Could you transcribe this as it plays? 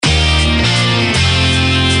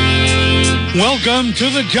Welcome to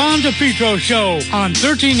the John DePetro Show on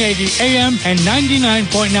 1380 AM and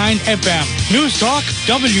 99.9 FM. News Talk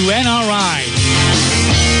WNRI.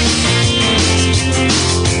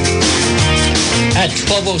 At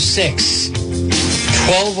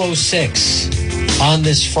 12:06 on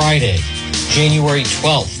this Friday, January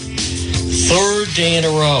 12th, third day in a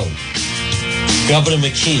row, Governor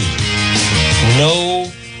McKee,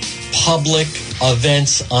 no public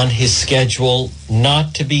events on his schedule,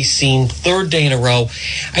 not to be seen, third day in a row.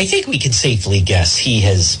 I think we can safely guess he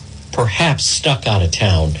has perhaps stuck out of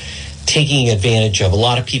town, taking advantage of, a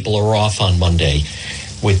lot of people are off on Monday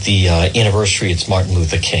with the anniversary. It's Martin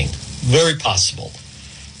Luther King. Very possible.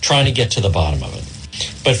 Trying to get to the bottom of it.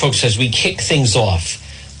 But folks, as we kick things off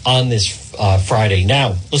on this Friday,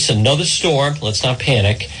 now, listen, another storm. Let's not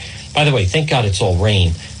panic. By the way, thank God it's all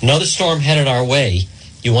rain. Another storm headed our way.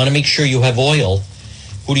 You want to make sure you have oil.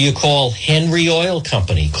 Who do you call? Henry Oil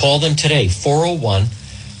Company. Call them today,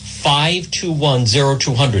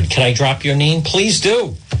 401-521-0200. Can I drop your name? Please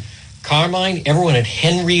do. Carmine, everyone at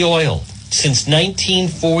Henry Oil. Since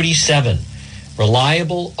 1947.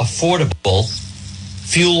 Reliable, affordable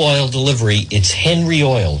fuel oil delivery. It's Henry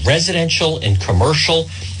Oil. Residential and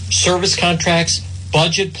commercial service contracts,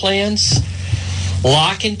 budget plans,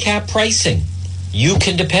 lock and cap pricing. You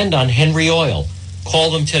can depend on Henry Oil.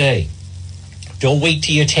 Call them today. Don't wait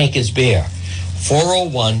till your tank is bare.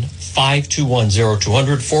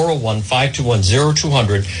 401-521-0200,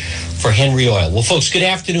 401-521-0200 for Henry Oil. Well, folks, good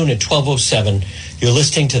afternoon at 12:07. You're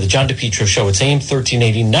listening to the John DePetro Show. It's AM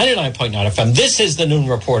 1380, 99.9 FM. This is the Noon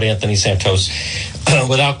Report. Anthony Santos.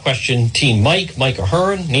 Without question, Team Mike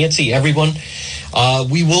Ahern, Nancy, everyone.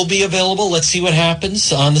 We will be available. Let's see what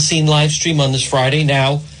happens on the scene live stream on this Friday.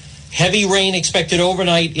 Now, heavy rain expected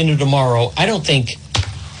overnight into tomorrow. I think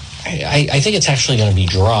it's actually going to be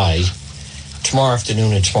dry tomorrow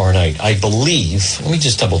afternoon and tomorrow night. I believe. Let me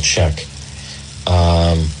just double check.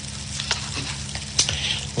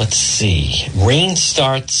 Let's see. Rain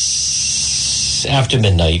starts after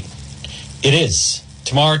midnight. It is.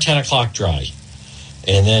 Tomorrow, 10 o'clock dry.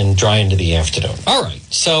 And then dry into the afternoon. All right.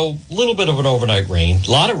 So a little bit of an overnight rain.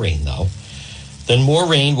 A lot of rain, though. Then more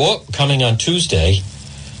rain coming on Tuesday.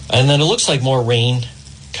 And then it looks like more rain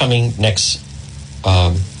coming next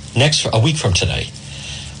a week from today.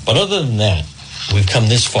 But other than that, we've come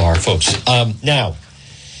this far, folks. Now,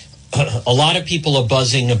 a lot of people are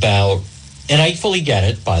buzzing about, and I fully get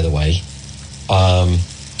it, by the way.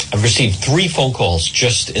 I've received 3 phone calls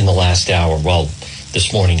just in the last hour. Well,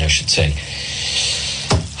 this morning, I should say.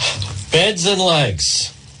 Beds and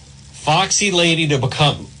legs. Foxy lady to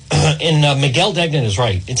become... And Miguel Degnan is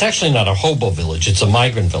right. It's actually not a hobo village. It's a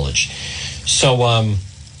migrant village. So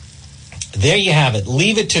there you have it.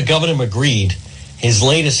 Leave it to Governor McGreed, his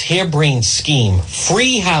latest harebrained scheme,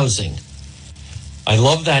 free housing. I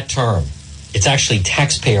love that term. It's actually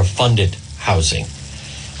taxpayer-funded housing.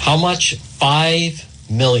 How much? $5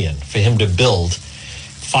 million for him to build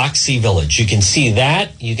Foxy Village. You can see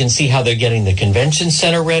that. You can see how they're getting the convention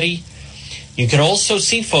center ready. You can also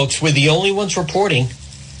see, folks, we're the only ones reporting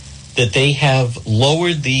that they have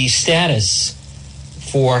lowered the status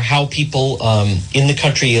for how people in the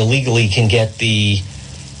country illegally can get the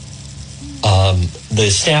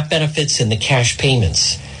SNAP benefits and the cash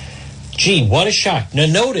payments. Gee, what a shock. Now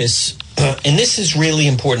notice, and this is really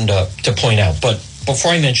important to point out, but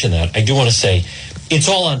before I mention that, I do want to say it's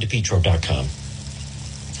all on DePetro.com,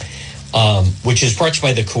 which is brought to you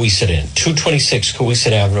by the Coesit Inn, 226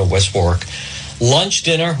 Coesit Avenue, West Warwick. Lunch,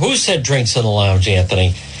 dinner. Who said drinks in the lounge,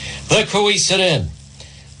 Anthony? The Coesit Inn,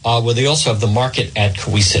 where they also have the market at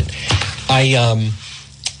Coesit.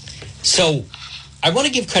 So I want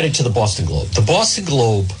to give credit to the Boston Globe. The Boston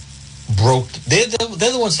Globe they're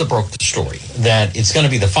the ones that broke the story, that it's going to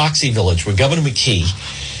be the Foxy Village, where Governor McKee,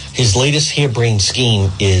 his latest harebrained scheme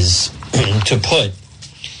is to put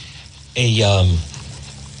a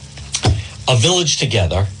village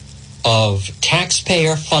together of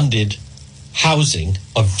taxpayer-funded housing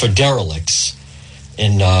for derelicts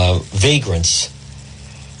and vagrants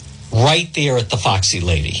right there at the Foxy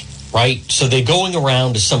Lady, right? So they're going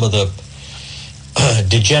around to some of the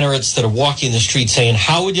degenerates that are walking the street saying,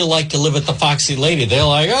 how would you like to live at the Foxy Lady? They're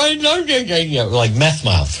like, like meth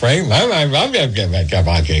mouth, right?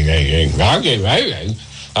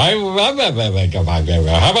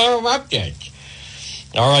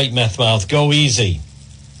 All right, meth mouth, go easy.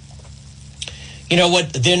 You know,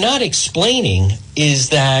 what they're not explaining is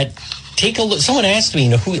that, take a look. Someone asked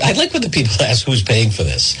me, I'd like when the people ask who's paying for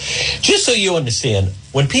this. Just so you understand,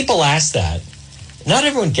 when people ask that, not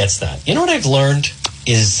everyone gets that. You know what I've learned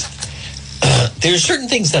is there are certain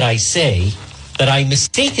things that I say that I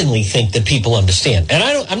mistakenly think that people understand. And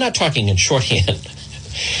I'm not talking in shorthand,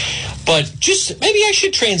 but just maybe I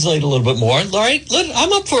should translate a little bit more. All right,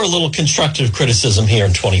 I'm up for a little constructive criticism here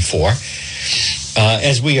in 24.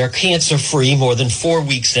 As we are cancer-free, more than 4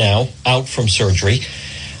 weeks now out from surgery.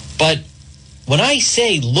 But when I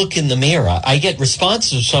say look in the mirror, I get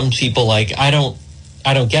responses from some people like, I don't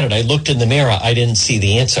get it. I looked in the mirror. I didn't see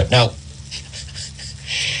the answer. Now,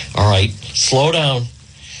 all right, slow down.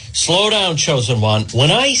 Slow down, chosen one.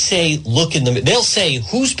 When I say look in the mirror, they'll say,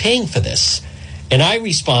 who's paying for this? And I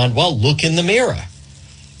respond, well, look in the mirror.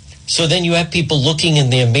 So then you have people looking in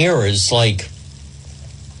their mirrors like,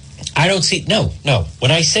 I don't see. No.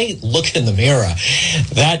 When I say look in the mirror,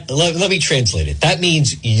 let me translate it. That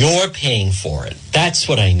means you're paying for it. That's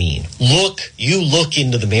what I mean. You look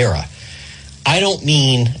into the mirror. I don't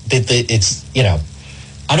mean that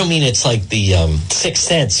I don't mean it's like the Sixth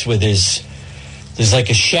Sense where there's like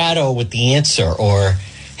a shadow with the answer, or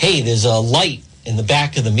hey, there's a light in the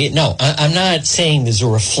back of the mirror. No, I'm not saying there's a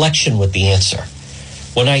reflection with the answer.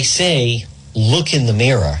 When I say look in the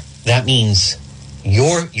mirror, that means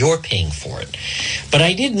you're paying for it. But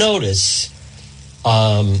I did notice,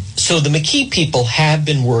 so the McKee people have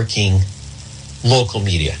been working local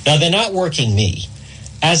media. Now, they're not working me.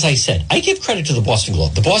 As I said, I give credit to the Boston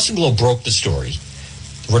Globe. The Boston Globe broke the story,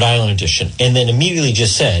 Rhode Island edition, and then immediately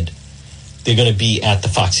just said they're going to be at the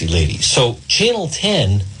Foxy Ladies. So Channel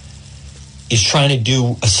 10 is trying to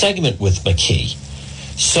do a segment with McKee.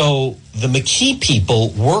 So the McKee people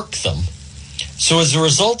work them. So as a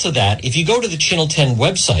result of that, if you go to the Channel 10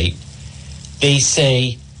 website, they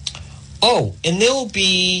say, oh, and there'll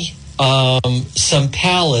be some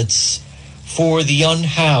pallets for the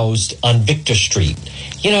unhoused on Victor Street.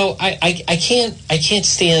 You know, I can't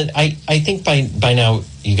stand, I think by now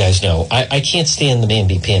you guys know, I can't stand the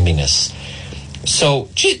mamby-pambiness. So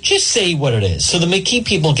just say what it is. So the McKee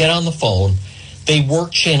people get on the phone, they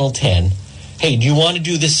work Channel 10. Hey, do you want to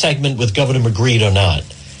do this segment with Governor Magritte or not?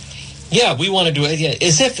 Yeah, we want to do it. Yeah,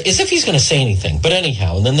 as if he's going to say anything. But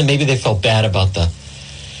anyhow, and then maybe they felt bad about the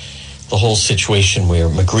whole situation where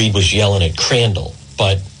Magritte was yelling at Crandall.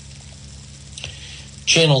 But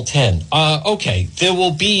Channel 10, okay,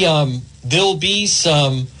 there'll be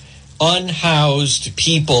some unhoused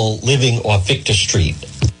people living off Victor Street.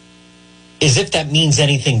 As if that means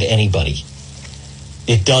anything to anybody.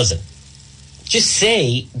 It doesn't. Just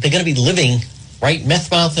say they're going to be living, right? Meth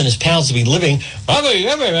Mouth and his pals will be living. They're going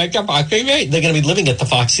to be living at the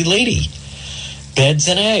Foxy Lady. Beds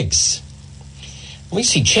and eggs. Let me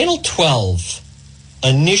see. Channel 12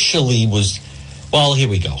 initially was, well, here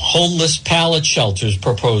we go. Homeless pallet shelters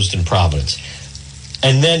proposed in Providence.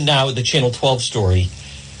 And then now the Channel 12 story,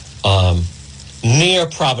 near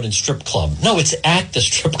Providence Strip Club. No, it's at the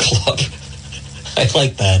strip club. I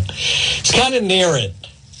like that. It's kind of near it.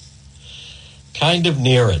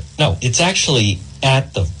 No, it's actually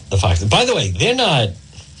at the Fox. By the way, they're not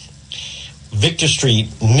Victor Street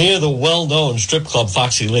near the well-known strip club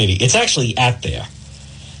Foxy Lady. It's actually at there.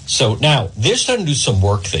 So now they're starting to do some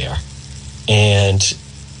work there. And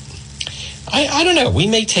I don't know.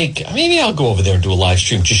 Maybe I'll go over there and do a live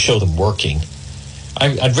stream, just show them working.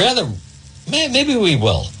 I'd rather, maybe we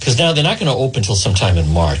will, because now they're not going to open until sometime in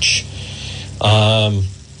March. I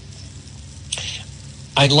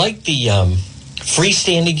like the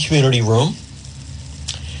freestanding community room,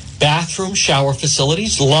 bathroom, shower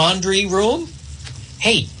facilities, laundry room.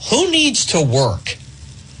 Hey, who needs to work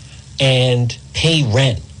and pay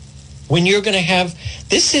rent when you're going to have,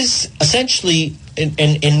 this is essentially,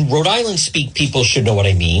 in Rhode Island speak, people should know what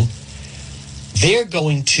I mean. It's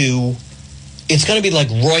going to be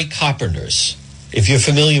like Roy Carpenter's, if you're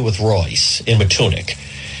familiar with Roy's in Matunic.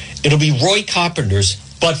 It'll be Roy Carpenter's,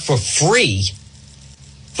 but for free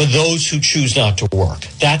for those who choose not to work.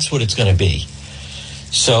 That's what it's going to be.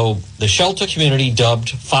 So the shelter community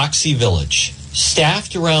dubbed Foxy Village,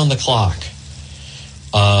 staffed around the clock.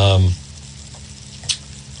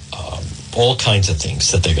 All kinds of things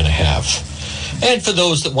that they're going to have. And for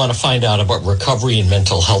those that want to find out about recovery and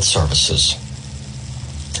mental health services,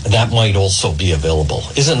 that might also be available.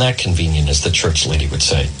 Isn't that convenient, as the church lady would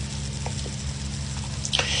say?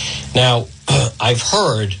 Now, I've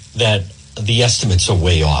heard that the estimates are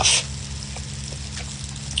way off.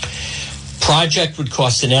 Project would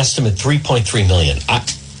cost an estimate $3.3 million.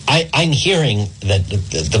 I'm hearing that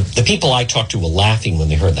the people I talked to were laughing when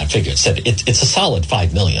they heard that figure. It said it's a solid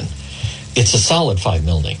 $5 million. It's a solid $5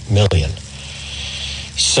 million.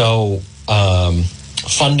 So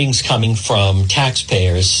funding's coming from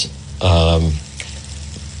taxpayers,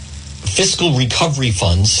 fiscal recovery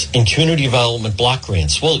funds, and community development block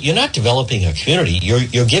grants. Well, you're not developing a community.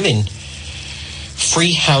 You're giving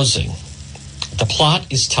free housing. The plot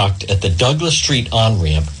is tucked at the Douglas Street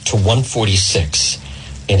on-ramp to 146,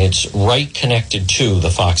 and it's right connected to the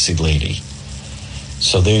Foxy Lady.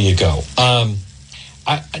 So there you go.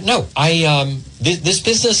 This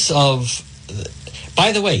business of,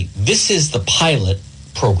 by the way, this is the pilot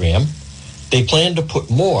program. They plan to put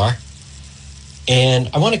more, and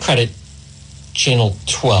I want to credit Channel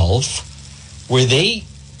 12, where they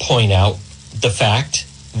point out the fact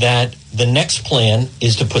that the next plan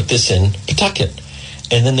is to put this in Pawtucket,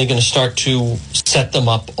 and then they're going to start to set them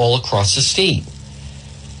up all across the state.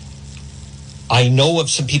 I know of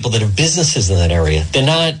some people that have businesses in that area. They're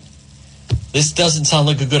not, this doesn't sound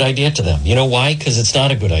like a good idea to them. You know why? Because it's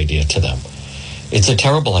not a good idea to them. It's a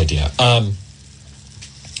terrible idea.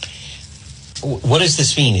 What does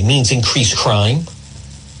this mean? It means increased crime.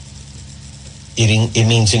 It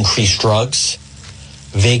means increased drugs,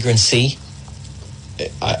 vagrancy.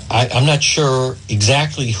 I'm not sure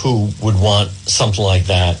exactly who would want something like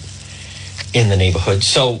that in the neighborhood.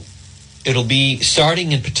 So it'll be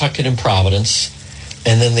starting in Pawtucket and Providence,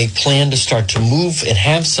 and then they plan to start to move and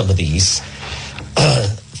have some of these.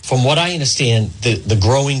 From what I understand, the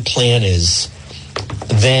growing plan is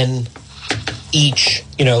then each,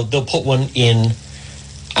 they'll put one in,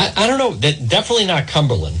 I don't know, definitely not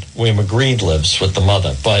Cumberland, where McGreed lives with the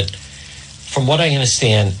mother, but from what I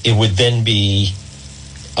understand, it would then be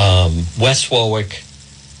West Warwick.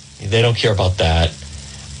 They don't care about that.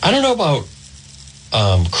 I don't know about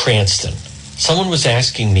Cranston. Someone was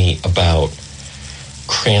asking me about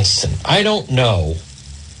Cranston. I don't know.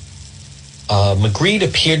 McGreed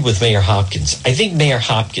appeared with Mayor Hopkins. I think Mayor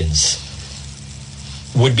Hopkins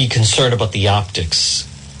would be concerned about the optics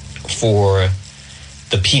for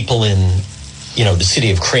the people in, the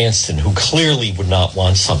city of Cranston, who clearly would not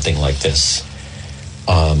want something like this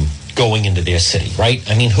going into their city, right?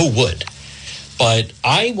 I mean, who would? But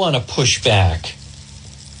I want to push back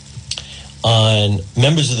on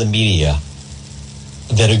members of the media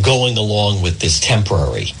that are going along with this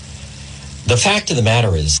temporary. The fact of the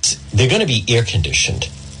matter is they're going to be air conditioned.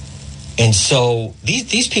 And so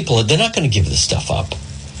these people, they're not going to give this stuff up.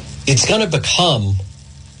 It's going to become,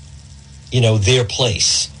 their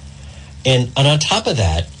place. And on top of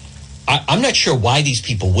that, I'm not sure why these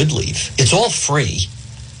people would leave. It's all free.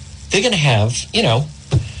 They're going to have, a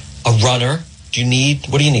runner. What do you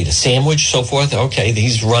need? A sandwich, so forth? Okay,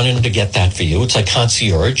 he's running to get that for you. It's like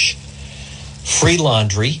concierge. Free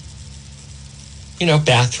laundry.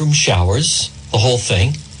 Bathroom, showers, the whole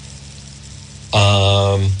thing.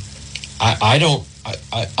 I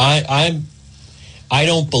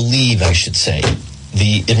don't believe, I should say,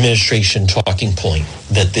 the administration talking point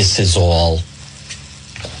that this is all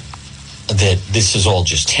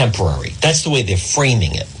just temporary. That's the way they're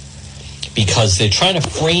framing it, because they're trying to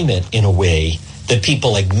frame it in a way that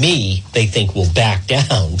people like me, they think, will back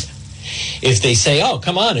down if they say, oh,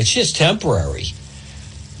 come on, it's just temporary.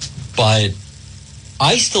 But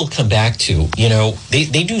I still come back to,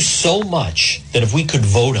 they do so much that if we could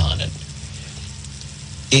vote on it,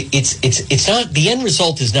 it's not, the end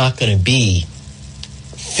result is not going to be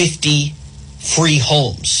 50 free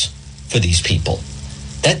homes for these people.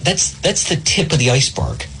 That's the tip of the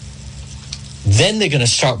iceberg. Then they're going to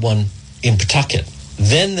start one in Pawtucket.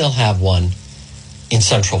 Then they'll have one in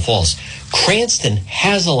Central Falls. Cranston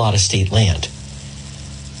has a lot of state land.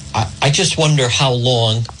 I just wonder how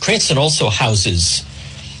long. Cranston also houses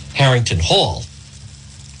Harrington Hall,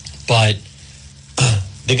 but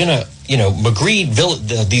they're going to,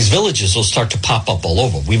 McGreed, these villages will start to pop up all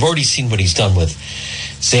over. We've already seen what he's done with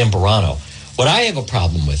Zambarano. What I have a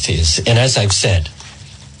problem with is, and as I've said,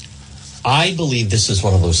 I believe this is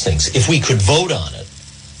one of those things. If we could vote on it,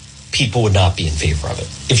 people would not be in favor of it.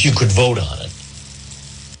 If you could vote on it.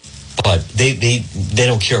 But they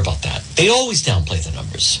don't care about that. They always downplay the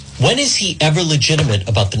numbers. When is he ever legitimate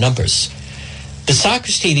about the numbers? The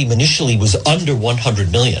soccer stadium initially was under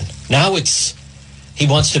 $100 million. Now he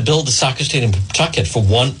wants to build the soccer stadium in Pawtucket for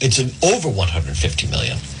it's over $150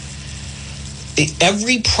 million.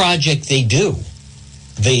 Every project they do,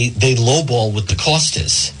 they lowball what the cost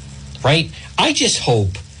is, right? I just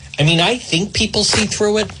hope, I think people see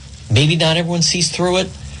through it. Maybe not everyone sees through it,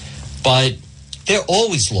 but they're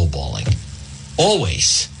always lowballing.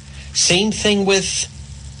 Always. Same thing with,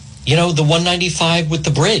 the 195 with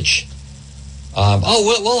the bridge.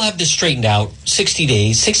 We'll have this straightened out 60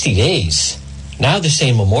 days. 60 days. Now they're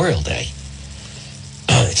saying Memorial Day.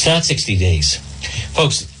 It's not 60 days.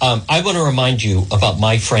 Folks, I want to remind you about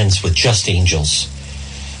my friends with Just Angels.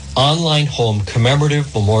 online home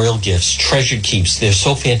commemorative memorial gifts, treasured keeps. They're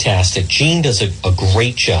so fantastic. Jean does a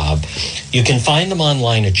great job. You can find them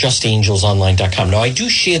online at justangelsonline.com. Now, I do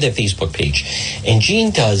share their Facebook page, and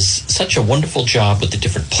Jean does such a wonderful job with the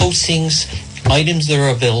different postings, items that are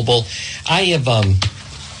available. I have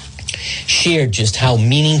shared just how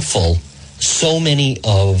meaningful so many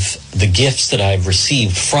of the gifts that I've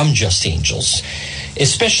received from Just Angels,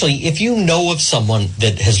 especially if you know of someone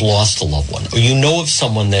that has lost a loved one, or you know of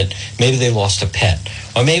someone that maybe they lost a pet,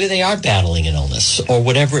 or maybe they are battling an illness, or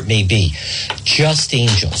whatever it may be. Just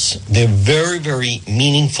Angels. They're very, very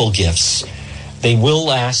meaningful gifts. They will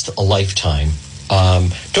last a lifetime.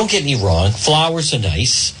 Don't get me wrong. Flowers are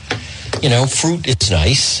nice. Fruit is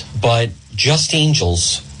nice. But Just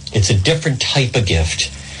Angels, it's a different type of gift.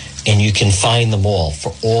 And you can find them all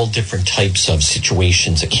for all different types of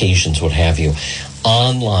situations, occasions, what have you,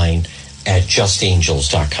 online at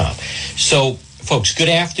justangels.com. So, folks, good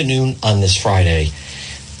afternoon on this Friday.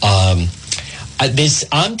 I'm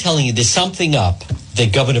telling you, there's something up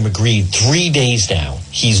that Governor McGreed, 3 days now,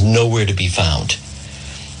 he's nowhere to be found.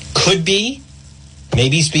 Could be,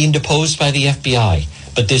 maybe he's being deposed by the FBI,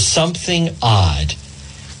 but there's something odd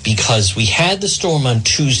because we had the storm on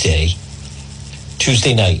Tuesday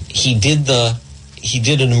night. He did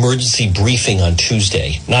an emergency briefing on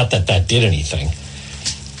Tuesday. Not that did anything.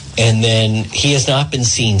 And then he has not been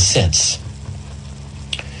seen since.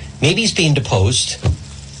 Maybe he's being deposed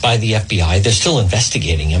by the FBI. They're still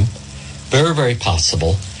investigating him. Very, very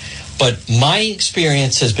possible. But my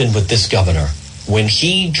experience has been with this governor. When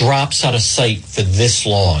he drops out of sight for this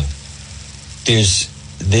long, there's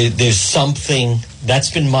something.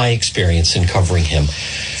 That's been my experience in covering him.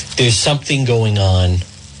 There's something going on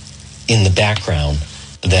in the background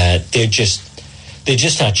that they're just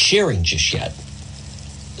not sharing just yet.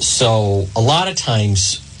 So a lot of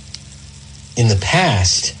times in the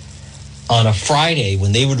past, on a Friday,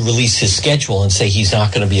 when they would release his schedule and say he's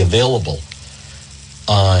not going to be available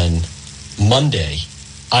on Monday,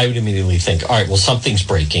 I would immediately think, all right, well, something's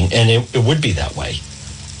breaking. And it would be that way.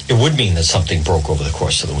 It would mean that something broke over the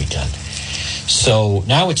course of the weekend. So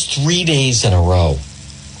now it's 3 days in a row.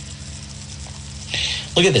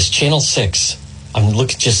 Look at this, Channel 6.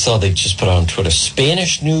 Just saw they just put on Twitter.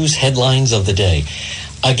 Spanish news headlines of the day.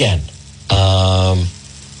 Again,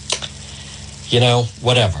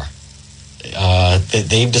 whatever.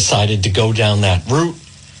 They've decided to go down that route.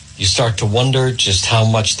 You start to wonder just how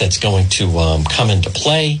much that's going to come into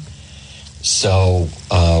play. So,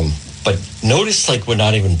 but notice we're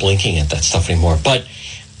not even blinking at that stuff anymore. But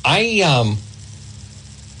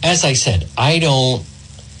as I said, I don't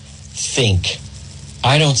see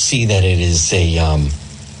that it is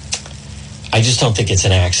I just don't think it's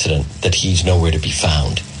an accident that he's nowhere to be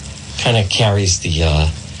found. Kind of carries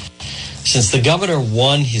since the governor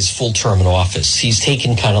won his full term in office, he's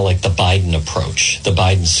taken kind of like the Biden approach, the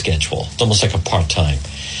Biden schedule. It's almost like a part-time.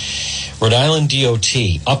 Rhode Island DOT,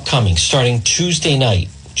 upcoming, starting Tuesday night,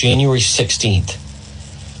 January 16th.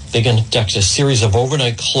 They're going to conduct a series of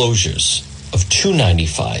overnight closures of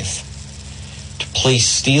 295 to place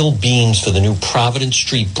steel beams for the new Providence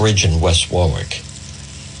Street Bridge in West Warwick,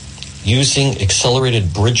 using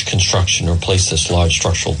accelerated bridge construction to replace this large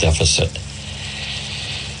structural deficit.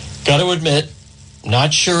 Got to admit,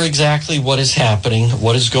 not sure exactly what is happening,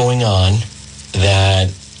 what is going on,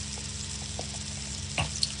 that,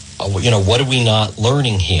 what are we not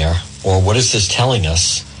learning here, or what is this telling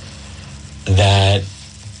us, that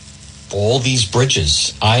all these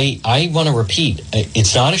bridges, I want to repeat,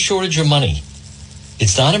 it's not a shortage of money.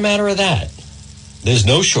 It's not a matter of that. There's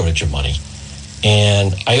no shortage of money.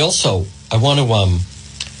 And I want to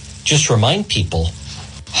just remind people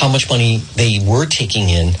how much money they were taking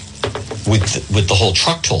in with the whole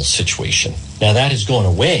truck toll situation. Now that has gone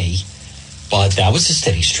away, but that was a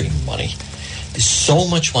steady stream of money. There's so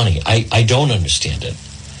much money. I don't understand it.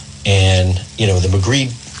 And, the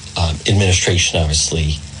McGreed administration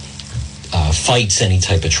obviously fights any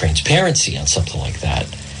type of transparency on something like that.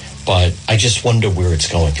 But I just wonder where it's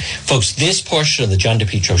going. Folks, this portion of the John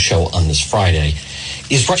DePetro Show on this Friday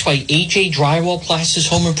is brought to you by AJ Drywall Plasters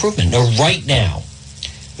Home Improvement. Now, right now,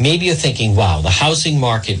 maybe you're thinking, wow, the housing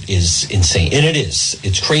market is insane. And it is.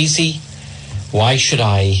 It's crazy. Why should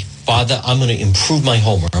I bother? I'm going to improve my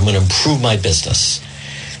home, or I'm going to improve my business.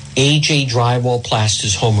 AJ Drywall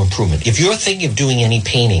Plasters Home Improvement. If you're thinking of doing any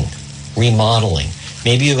painting, remodeling,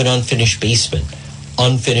 maybe you have an unfinished basement,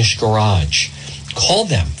 unfinished garage, call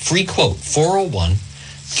them. Free quote,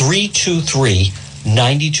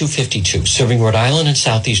 401-323-9252. Serving Rhode Island and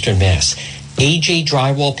Southeastern Mass. AJ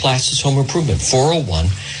Drywall Plasters Home Improvement,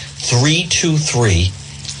 401-323-9252.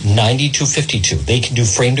 9252. They can do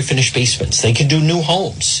frame-to-finish basements. They can do new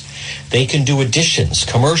homes. They can do additions,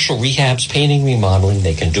 commercial rehabs, painting, remodeling.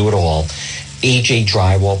 They can do it all. AJ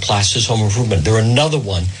Drywall, Plasters Home Improvement. They're another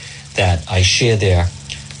one that I share their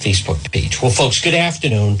Facebook page. Well, folks, good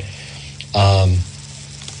afternoon.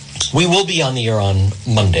 We will be on the air on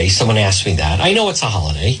Monday. Someone asked me that. I know it's a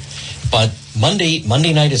holiday, but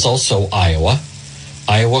Monday night is also Iowa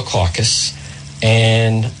caucus.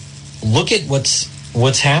 And look at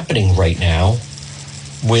what's happening right now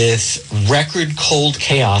with record cold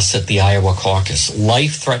chaos at the Iowa caucus,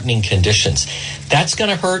 life-threatening conditions. That's going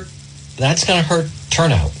to hurt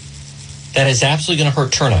turnout. That is absolutely going to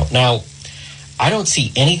hurt turnout. Now, I don't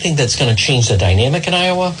see anything that's going to change the dynamic in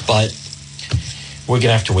Iowa, but we're going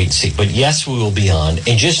to have to wait and see. But yes, we will be on.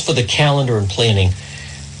 And just for the calendar and planning,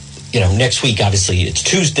 next week, obviously, it's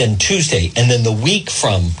Tuesday, and then the week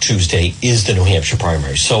from Tuesday is the New Hampshire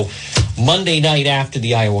primary. So Monday night after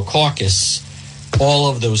the Iowa caucus, all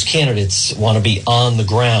of those candidates want to be on the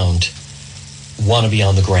ground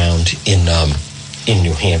in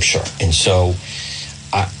New Hampshire. And so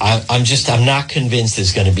I'm not convinced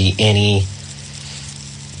there's going to be any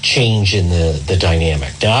change in the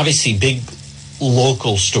dynamic. Now, obviously, big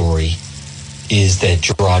local story is that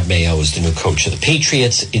Gerard Mayo is the new coach of the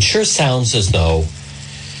Patriots. It sure sounds as though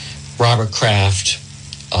Robert Kraft,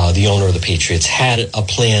 the owner of the Patriots, had a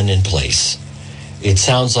plan in place. It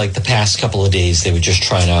sounds like the past couple of days they were just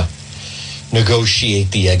trying to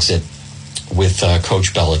negotiate the exit with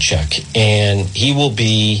Coach Belichick. And he will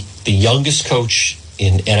be the youngest coach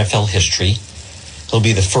in NFL history. He'll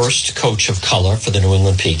be the first coach of color for the New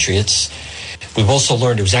England Patriots. We've also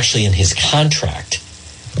learned it was actually in his contract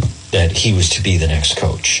that he was to be the next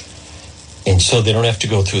coach. And so they don't have to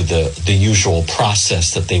go through the usual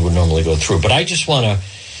process that they would normally go through. But I just want to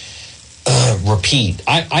repeat.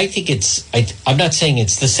 I think I'm not saying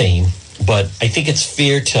it's the same, but I think it's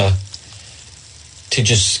fair to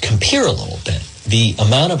just compare a little bit. The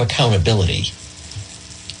amount of accountability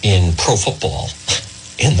in pro football,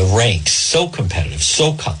 in the ranks, so competitive,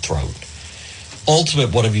 so cutthroat.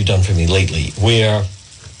 Ultimate, what have you done for me lately? Where,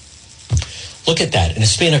 look at that, in a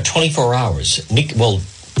span of 24 hours,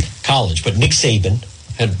 college, but Nick Saban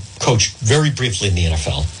had coached very briefly in the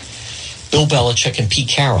NFL. Bill Belichick and Pete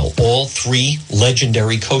Carroll, all three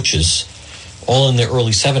legendary coaches, all in their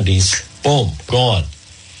early 70s, boom, gone.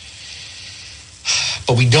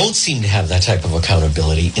 But we don't seem to have that type of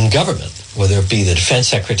accountability in government, whether it be the defense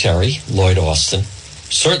secretary, Lloyd Austin,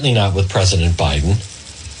 certainly not with President Biden,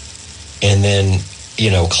 and then,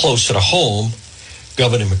 closer to home,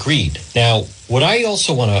 Governor McGreed. Now, what I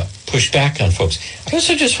also want to push back on, folks, I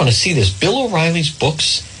also just want to see this. Bill O'Reilly's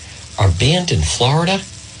books are banned in Florida.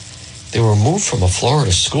 They were moved from a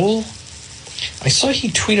Florida school. I saw he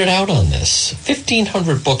tweeted out on this.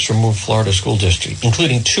 1,500 books removed Florida school district,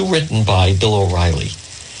 including 2 written by Bill O'Reilly.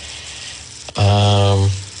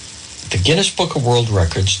 The Guinness Book of World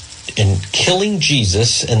Records in Killing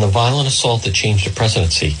Jesus and the Violent Assault That Changed the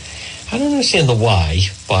Presidency. I don't understand the why,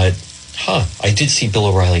 but I did see Bill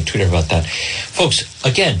O'Reilly tweeted about that. Folks,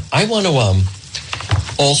 again, I want to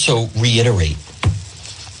also reiterate.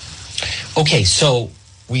 Okay, so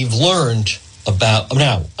we've learned about,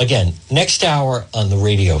 now, again, next hour on the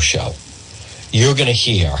radio show, you're going to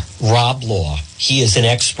hear Rob Law. He is an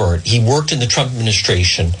expert. He worked in the Trump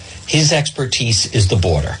administration. His expertise is the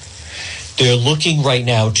border. They're looking right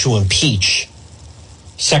now to impeach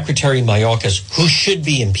Secretary Mayorkas, who should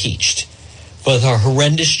be impeached for the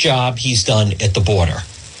horrendous job he's done at the border.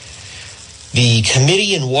 The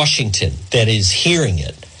committee in Washington that is hearing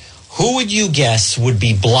it, who would you guess would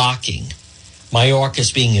be blocking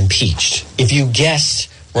Mayorkas being impeached? If you guessed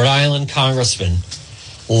Rhode Island Congressman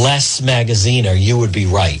Les Magaziner, you would be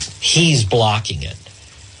right. He's blocking it.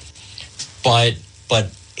 But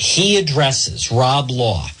he addresses Rob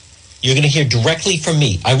Law. You're going to hear directly from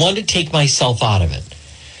me. I want to take myself out of it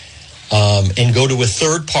and go to a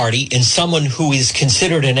third party and someone who is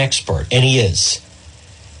considered an expert, and he is.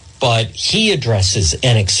 But he addresses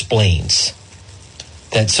and explains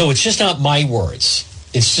that. So it's just not my words.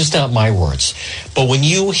 It's just not my words. But when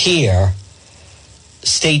you hear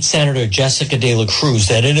State Senator Jessica De La Cruz,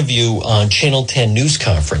 that interview on Channel 10 news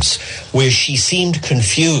conference, where she seemed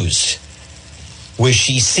confused, where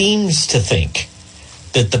she seems to think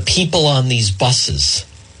that the people on these buses,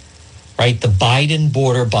 right, the Biden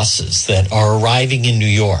border buses that are arriving in New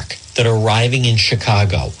York, that are arriving in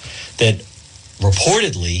Chicago, that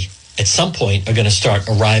reportedly at some point are going to start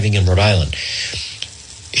arriving in Rhode Island.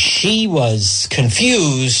 She was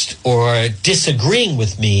confused or disagreeing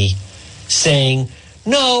with me, saying,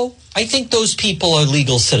 No, I think those people are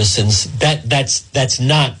legal citizens. That's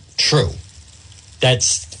not true.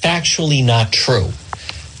 That's factually not true.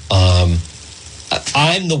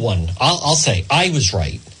 I'm the one. I'll say I was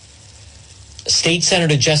right. State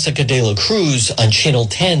Senator Jessica De La Cruz on Channel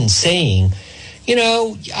 10 saying,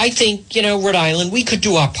 I think, Rhode Island, we could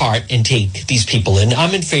do our part and take these people in.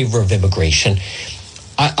 I'm in favor of immigration.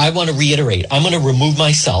 I want to reiterate, I'm going to remove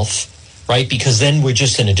myself, right? Because then we're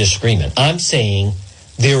just in a disagreement. I'm saying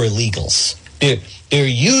they're illegals. They're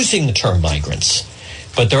using the term migrants,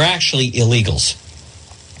 but they're actually illegals.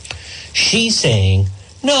 She's saying,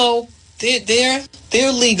 no, they're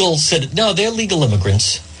legal. No, they're legal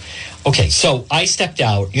immigrants. Okay, so I stepped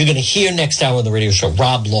out. You're going to hear next hour on the radio show,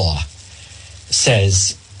 Rob Law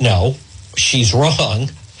says, no, she's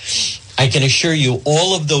wrong. I can assure you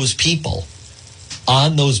all of those people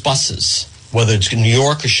on those buses, whether it's New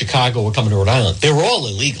York or Chicago or coming to Rhode Island, they're all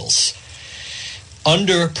illegals.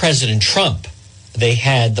 Under President Trump, they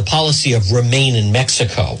had the policy of remain in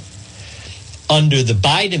Mexico. Under the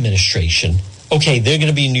Biden administration, okay, they're going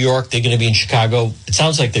to be in New York, they're going to be in Chicago. It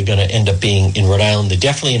sounds like they're going to end up being in Rhode Island. They're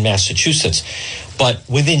definitely in Massachusetts. But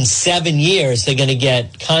within 7 years, they're going to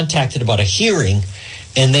get contacted about a hearing,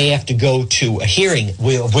 and they have to go to a hearing,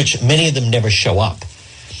 of which many of them never show up.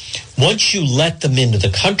 Once you let them into the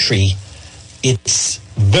country, it's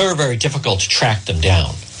very, very difficult to track them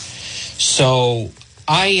down. So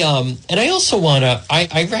I also want to,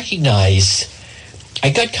 I recognize I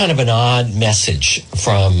got kind of an odd message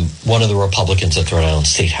from one of the Republicans at the Rhode Island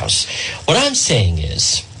State House. What I'm saying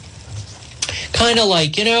is kind of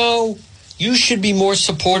like, you should be more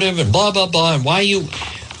supportive and blah, blah, blah. And why you,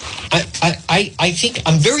 I think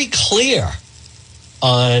I'm very clear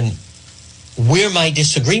on where my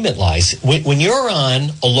disagreement lies. When you're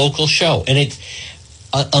on a local show, and it,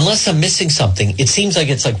 unless I'm missing something, it seems like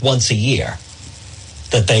it's like once a year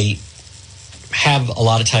that they have a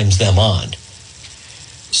lot of times them on.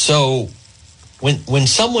 So when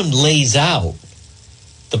someone lays out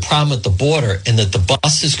the problem at the border and that the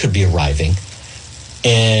buses could be arriving,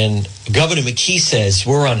 and Governor McKee says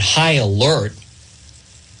we're on high alert,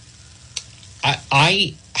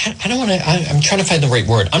 I don't want to. I'm trying to find the right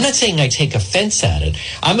word. I'm not saying I take offense at it.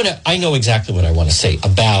 I know exactly what I want to say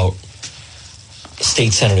about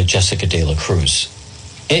State Senator Jessica De La Cruz,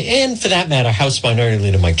 and for that matter, House Minority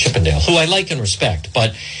Leader Mike Chippendale, who I like and respect,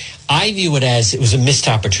 but I view it as it was a missed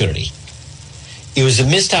opportunity. It was a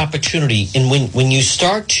missed opportunity, and when you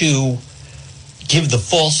start to give the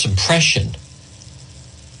false impression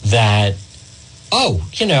that,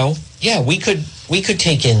 we could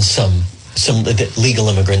take in some legal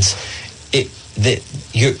immigrants,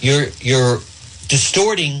 you're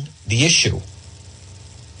distorting the issue.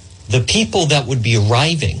 The people that would be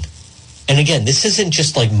arriving, and again, this isn't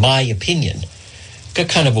just like my opinion. Got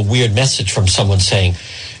kind of a weird message from someone saying,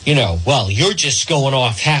 well, you're just going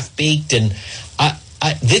off half-baked, and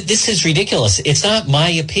this is ridiculous. It's not my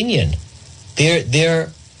opinion. If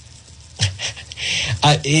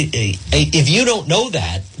you don't know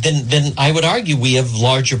that, then I would argue we have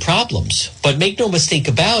larger problems. But make no mistake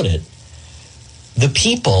about it, the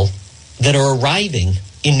people that are arriving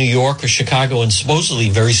in New York or Chicago and supposedly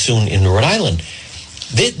very soon in Rhode Island,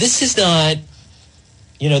 this is not,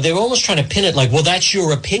 they're almost trying to pin it like, well, that's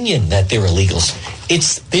your opinion that they're illegals.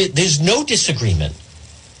 There's no disagreement.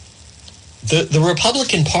 The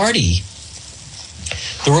Republican Party,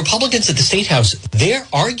 the Republicans at the State House, they're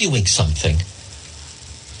arguing something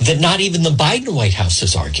that not even the Biden White House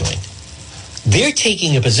is arguing. They're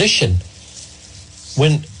taking a position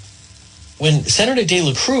when Senator De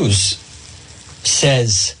La Cruz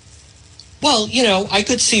says, well, I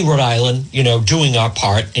could see Rhode Island, doing our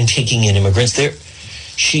part in taking in immigrants.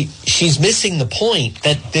 She's missing the point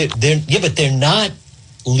that they're not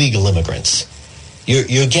legal immigrants.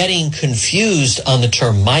 You're getting confused on the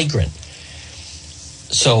term migrant.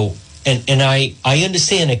 So, and I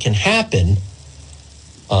understand it can happen,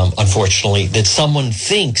 unfortunately, that someone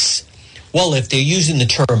thinks, well, if they're using the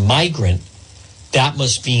term migrant, that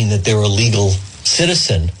must mean that they're a legal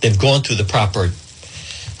citizen. They've gone through the proper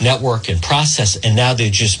network and process, and now they're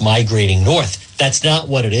just migrating north. That's not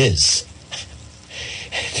what it is.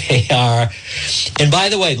 They are. And by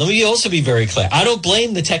the way, let me also be very clear. I don't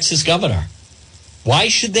blame the Texas governor. Why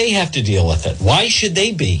should they have to deal with it? Why should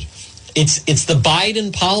they be? It's the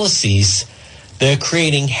Biden policies that are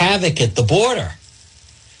creating havoc at the border.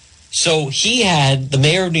 So he had the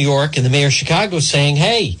mayor of New York and the mayor of Chicago saying,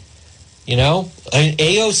 hey,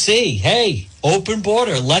 AOC, hey, open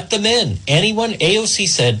border, let them in. AOC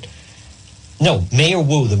said, No, Mayor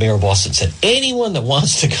Wu, the mayor of Boston, said anyone that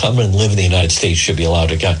wants to come and live in the United States should be allowed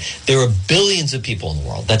to come. There are billions of people in the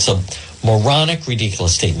world. That's a moronic,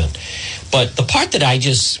 ridiculous statement. But the part that I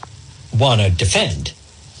just want to defend,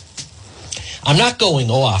 I'm not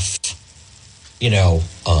going off,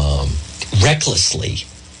 recklessly.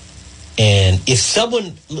 And if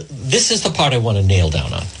someone, this is the part I want to nail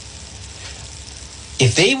down on.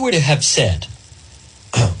 If they were to have said,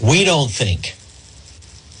 we don't think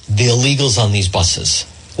the illegals on these buses,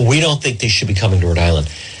 we don't think they should be coming to Rhode Island,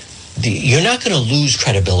 you're not going to lose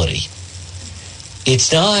credibility.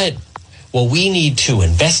 It's not, well, we need to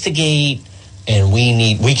investigate and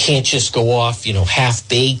we can't just go off,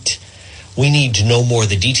 half-baked. We need to know more of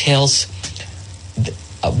the details.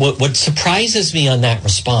 What surprises me on that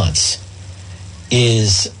response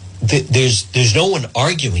is that there's no one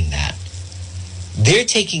arguing that. They're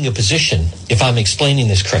taking a position, if I'm explaining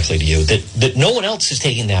this correctly to you, that no one else is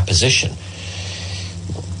taking that position.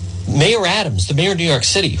 Mayor Adams, the mayor of New York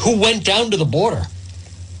City, who went down to the border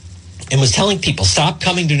and was telling people, stop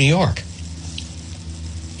coming to New York.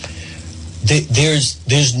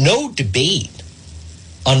 There's no debate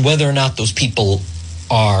on whether or not those people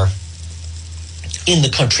are in the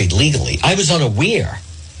country legally. I was unaware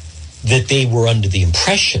that they were under the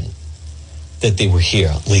impression that they were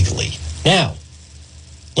here legally. Now,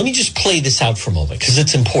 let me just play this out for a moment because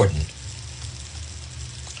it's important.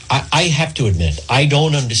 I have to admit, I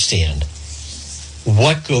don't understand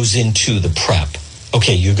what goes into the prep.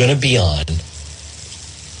 Okay, you're going to be on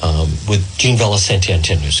with Gene Velasanti on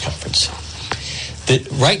 10 News Conference. That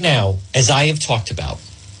right now, as I have talked about,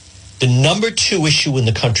 the number 2 issue in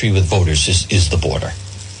the country with voters is the border.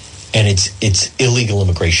 And it's illegal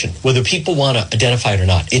immigration. Whether people want to identify it or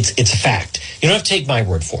not, it's a fact. You don't have to take my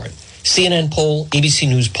word for it. CNN poll, ABC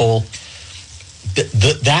News poll,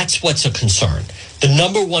 that's what's a concern. The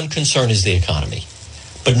number 1 concern is the economy.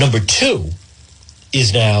 But number 2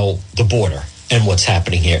 is now the border and what's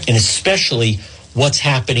happening here, and especially what's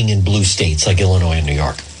happening in blue states like Illinois and New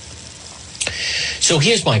York. So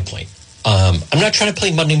here's my point. I'm not trying to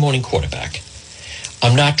play Monday morning quarterback.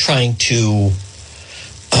 I'm not trying to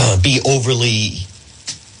be overly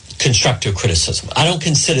constructive criticism. I don't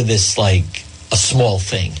consider this like a small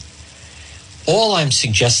thing. All I'm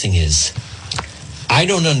suggesting is I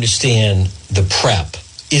don't understand the prep.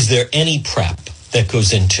 Is there any prep that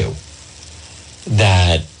goes into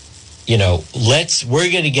that,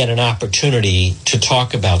 we're going to get an opportunity to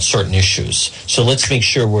talk about certain issues. So let's make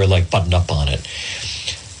sure we're like buttoned up on it.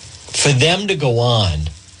 For them to go on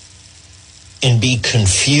and be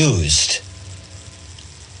confused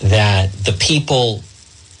that the people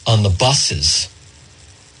on the buses,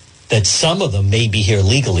 that some of them may be here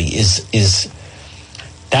legally, is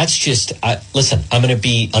that's just listen. I'm going to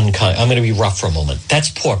be unkind. I'm going to be rough for a moment. That's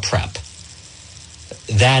poor prep.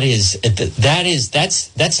 That's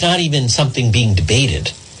not even something being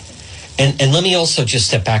debated. And let me also just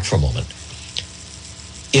step back for a moment.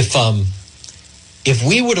 If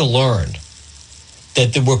we were to learn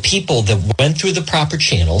that there were people that went through the proper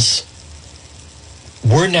channels,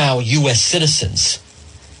 we're now U.S. citizens.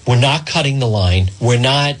 We're not cutting the line. We're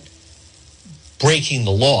not breaking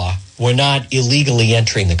the law. We're not illegally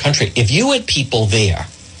entering the country. If you had people there,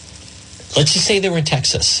 let's just say they were in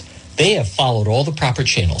Texas, they have followed all the proper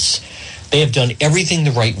channels. They have done everything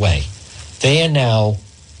the right way. They are now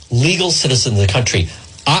legal citizens of the country.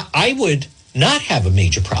 I would not have a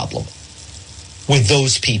major problem with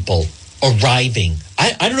those people arriving.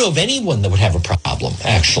 I don't know of anyone that would have a problem,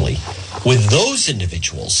 actually, with those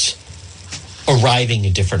individuals arriving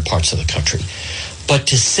in different parts of the country. But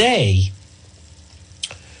to say,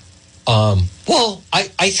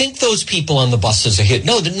 I think those people on the buses are here.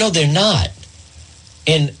 No, they're not.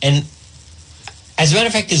 And as a matter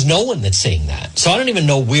of fact, there's no one that's saying that. So I don't even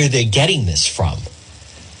know where they're getting this from.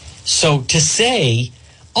 So to say,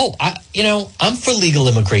 I'm for legal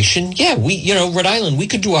immigration. Yeah, Rhode Island, we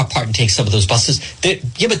could do our part and take some of those buses. But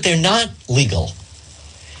they're not legal.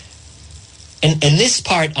 And this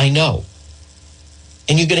part I know.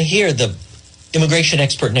 And you're going to hear the immigration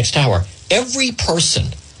expert next hour. Every person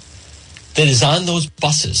that is on those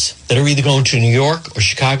buses that are either going to New York or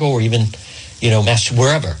Chicago or even,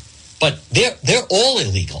 wherever, but they're all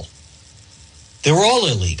illegal. They're all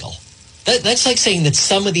illegal. That's like saying that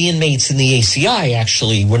some of the inmates in the ACI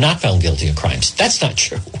actually were not found guilty of crimes. That's not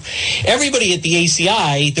true. Everybody at the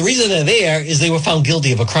ACI, the reason they're there is they were found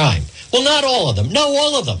guilty of a crime. Well, not all of them. No,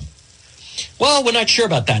 all of them. Well, we're not sure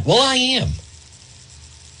about that. Well, I am.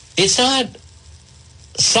 It's not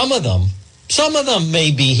some of them. Some of them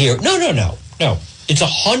may be here. No. It's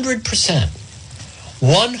 100%.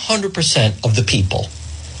 100% of the people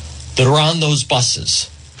that are on those buses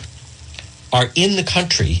are in the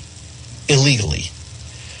country illegally.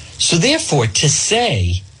 So therefore, to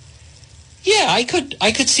say, yeah, I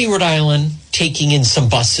could see Rhode Island taking in some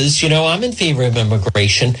buses. I'm in favor of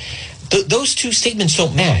immigration. Those two statements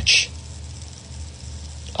don't match.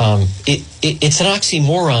 It's an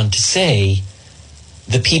oxymoron to say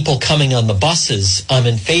the people coming on the buses, I'm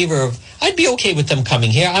in favor of. I'd be okay with them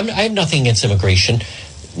coming here. I have nothing against immigration.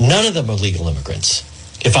 None of them are legal immigrants,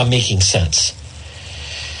 if I'm making sense.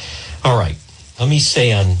 All right, let me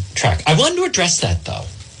stay on track. I wanted to address that though,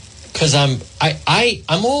 because I'm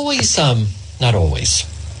always not always.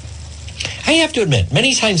 I have to admit,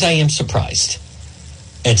 many times I am surprised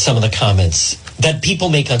at some of the comments that people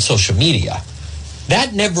make on social media.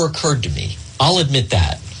 That never occurred to me. I'll admit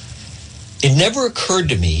that. It never occurred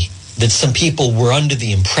to me that some people were under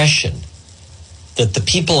the impression that the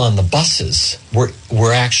people on the buses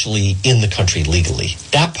were actually in the country legally.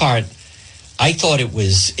 That part, I thought it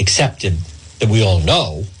was accepted that we all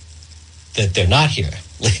know that they're not here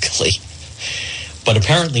legally, but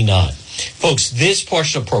apparently not. Folks, this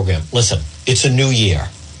portion of the program, listen, it's a new year.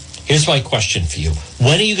 Here's my question for you.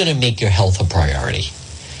 When are you going to make your health a priority?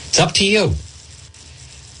 It's up to you.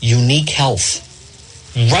 Unique Health.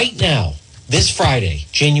 Right now, this Friday,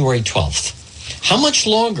 January 12th, how much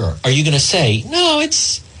longer are you going to say, no,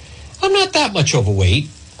 I'm not that much overweight,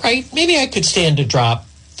 right? Maybe I could stand to drop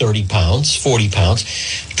 30 pounds, 40 pounds,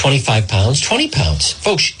 25 pounds, 20 pounds.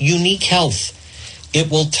 Folks, Unique Health. It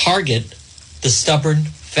will target the stubborn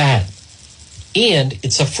fat. And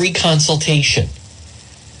it's a free consultation.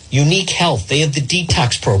 Unique Health, they have the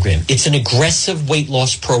detox program. It's an aggressive weight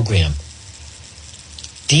loss program.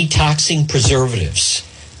 Detoxing preservatives,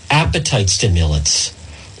 appetite stimulants.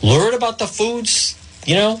 Learn about the foods,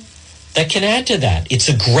 that can add to that. It's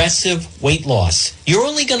aggressive weight loss. You're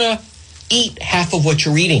only going to eat half of what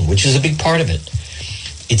you're eating, which is a big part of it.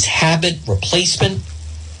 It's habit replacement,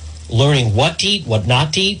 learning what to eat, what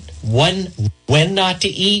not to eat, when not to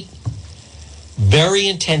eat. Very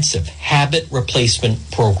intensive habit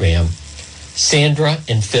replacement program. Sandra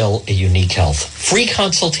and Phil at Unique Health. Free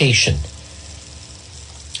consultation.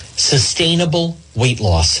 Sustainable weight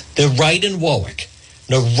loss. They're right in Warwick.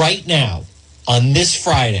 Now, right now, on this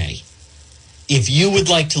Friday, if you would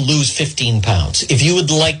like to lose 15 pounds, if you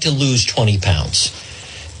would like to lose 20 pounds,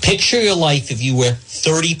 picture your life if you were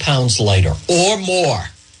 30 pounds lighter or more.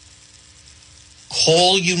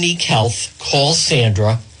 Call Unique Health. Call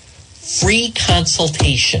Sandra. Free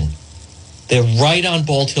consultation. They're right on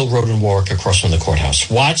Bald Hill Road in Warwick across from the courthouse.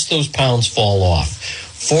 Watch those pounds fall off.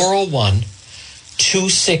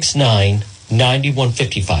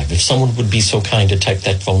 401-269-9155. If someone would be so kind to type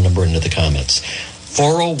that phone number into the comments.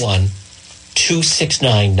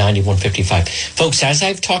 401-269-9155. Folks, as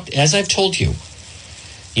I've told you,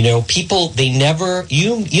 people, they never,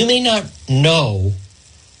 you may not know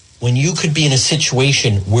when you could be in a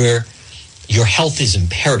situation where your health is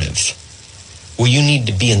imperative, where you need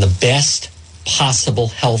to be in the best possible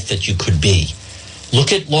health that you could be.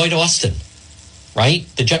 Look at Lloyd Austin, right?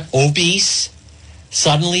 The obese,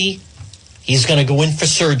 suddenly he's going to go in for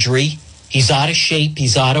surgery. He's out of shape.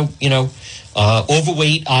 He's out of,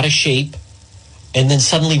 overweight, out of shape, and then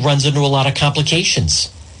suddenly runs into a lot of complications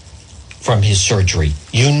from his surgery.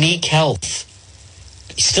 Unique Health.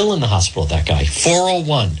 He's still in the hospital, that guy.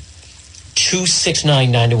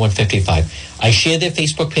 401-269-9155. I share their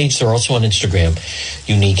Facebook page. They're also on Instagram,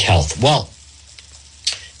 Unique Health. Well,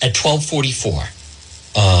 at 12:44,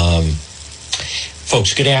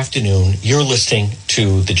 folks, good afternoon. You're listening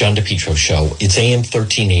to the John DePetro Show. It's AM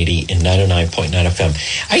 1380 and 99.9 FM.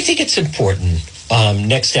 I think it's important,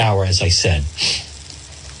 next hour, as I said,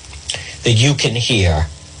 that you can hear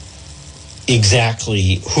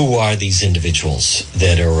exactly who are these individuals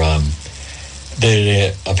that are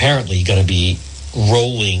apparently going to be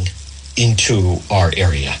rolling into our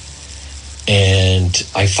area. And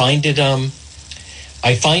I find it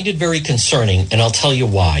very concerning, and I'll tell you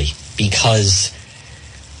why. Because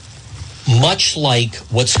much like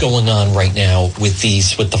what's going on right now with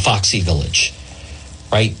the Foxy Village,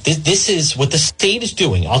 right? This is what the state is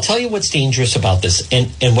doing. I'll tell you what's dangerous about this,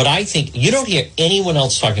 and what I think, you don't hear anyone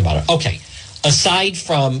else talking about it. Okay, aside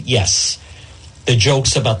from, yes, the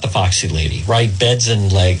jokes about the Foxy lady, right? Beds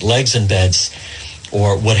and legs and beds,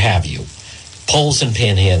 or what have you. Poles and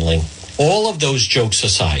panhandling. All of those jokes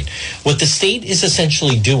aside, what the state is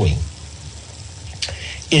essentially doing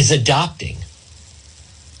is adopting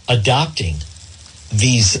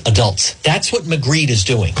these adults. That's what Magritte is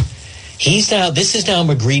doing. This is now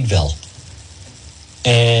Magritteville.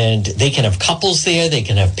 And they can have couples there. They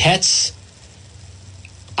can have pets.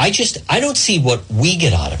 I don't see what we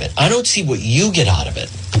get out of it. I don't see what you get out of it.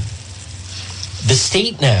 The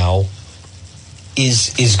state now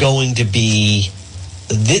is going to be,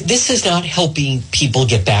 this is not helping people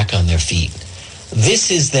get back on their feet.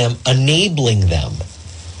 This is them enabling them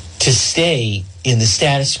to stay in the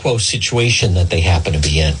status quo situation that they happen to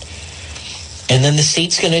be in. And then the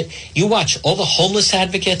state's going to, you watch all the homeless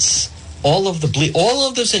advocates, all of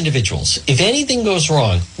those individuals. If anything goes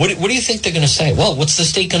wrong, what do you think they're going to say? Well, what's the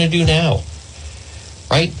state going to do now?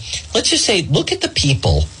 Right? Let's just say, look at the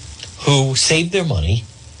people who save their money,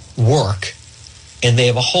 work, and they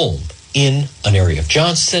have a home in an area of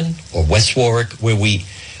Johnston or West Warwick,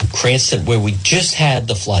 Cranston, where we just had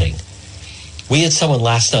the flooding. We had someone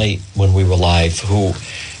last night when we were live who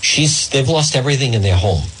they've lost everything in their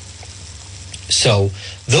home. So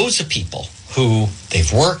those are people who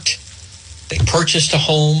they've worked, they purchased a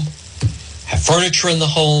home, have furniture in the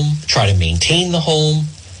home, try to maintain the home,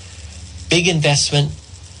 big investment,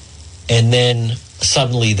 and then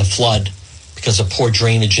suddenly the flood because of poor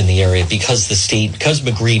drainage in the area, because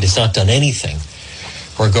McGreed has not done anything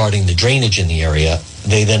regarding the drainage in the area,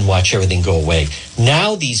 they then watch everything go away.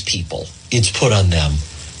 Now these people, it's put on them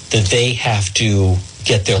that they have to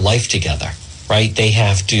get their life together, right? They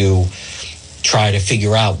have to try to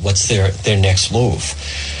figure out what's their next move.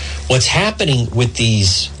 What's happening with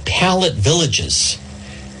these pallet villages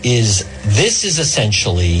is this is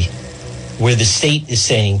essentially where the state is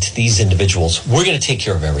saying to these individuals, we're going to take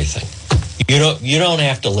care of everything. You don't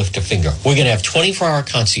have to lift a finger. We're going to have 24-hour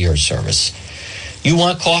concierge service. You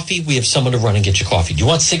want coffee? We have someone to run and get you coffee. Do you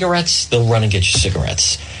want cigarettes? They'll run and get you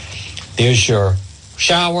cigarettes. There's your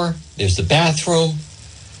shower. There's the bathroom.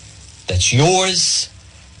 That's yours.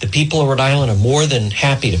 The people of Rhode Island are more than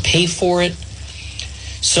happy to pay for it.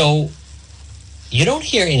 So you don't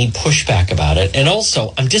hear any pushback about it. And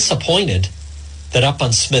also, I'm disappointed that up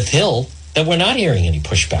on Smith Hill that we're not hearing any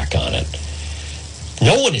pushback on it.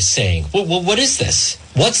 No one is saying, well, what is this?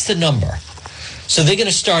 What's the number? So they're going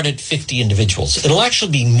to start at 50 individuals. It'll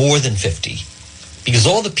actually be more than 50 because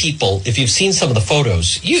all the people, if you've seen some of the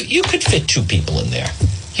photos, you could fit 2 people in there.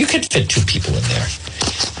 You could fit 2 people in there.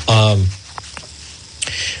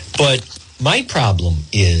 But my problem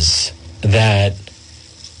is that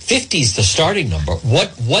 50 is the starting number.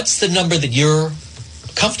 What's the number that you're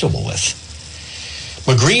comfortable with?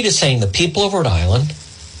 McGreed is saying the people of Rhode Island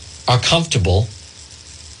are comfortable,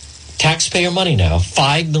 taxpayer money now,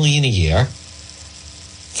 $5 million a year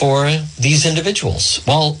for these individuals.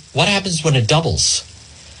 Well, what happens when it doubles?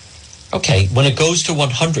 Okay, when it goes to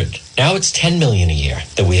 100, now it's $10 million a year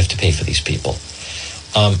that we have to pay for these people.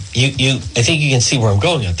 I think you can see where I'm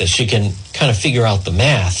going with this. You can kind of figure out the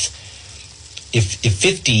math. If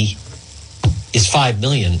 50 is $5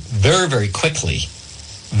 million, very, very quickly,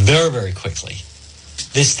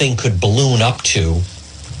 this thing could balloon up to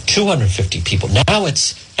 250 people. Now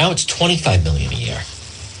it's $25 million a year.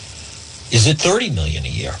 Is it $30 million a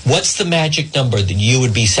year? What's the magic number that you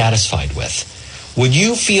would be satisfied with? Would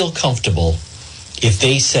you feel comfortable if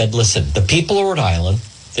they said, listen, the people of Rhode Island,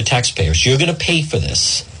 the taxpayers, you're going to pay for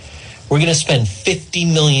this. We're going to spend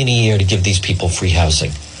 $50 million a year to give these people free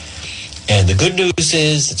housing. And the good news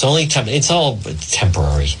is it's all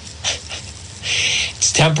temporary.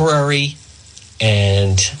 It's temporary,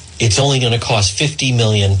 and it's only going to cost $50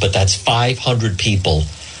 million, but that's 500 people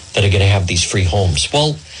that are going to have these free homes.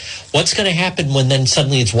 Well, what's going to happen when then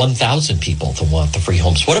suddenly it's 1,000 people that want the free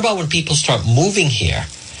homes? What about when people start moving here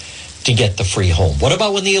to get the free home? What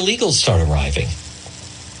about when the illegals start arriving?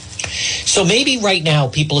 So maybe right now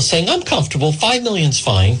people are saying, I'm comfortable, 5 million's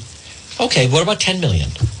fine. Okay, what about 10 million?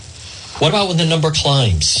 What about when the number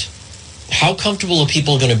climbs? How comfortable are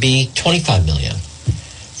people going to be? 25 million,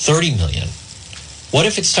 30 million. What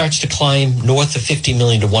if it starts to climb north of 50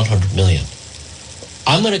 million to 100 million?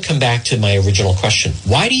 I'm going to come back to my original question.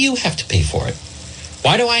 Why do you have to pay for it?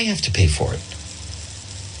 Why do I have to pay for it?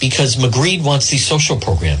 Because McGreed wants these social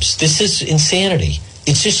programs. This is insanity.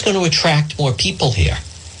 It's just going to attract more people here.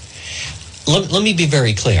 Let me be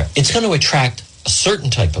very clear. It's going to attract a certain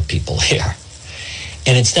type of people here.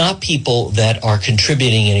 And it's not people that are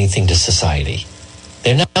contributing anything to society.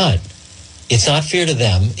 They're not. It's not fair to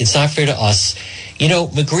them. It's not fair to us. You know,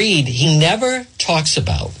 McGreed, he never talks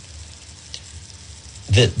about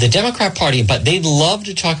the Democrat Party, but they love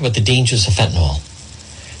to talk about the dangers of fentanyl.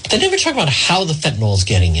 But they never talk about how the fentanyl is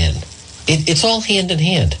getting in. It's all hand in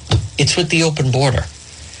hand. It's with the open border.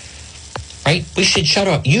 Right? We should shut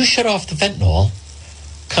off. You shut off the fentanyl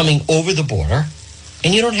coming over the border,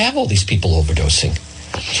 and you don't have all these people overdosing.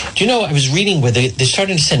 Do you know, I was reading where they're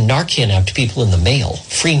starting to send Narcan out to people in the mail,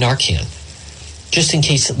 free Narcan, just in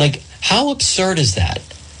case. Like, how absurd is that?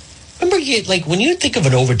 Remember, like when you think of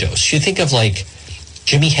an overdose, you think of like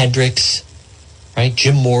Jimi Hendrix, right?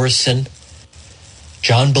 Jim Morrison,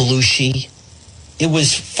 John Belushi. It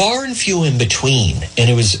was far and few in between, and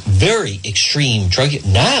it was very extreme drug.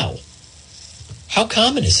 Now, how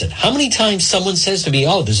common is it? How many times someone says to me,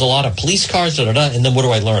 oh, there's a lot of police cars, and then what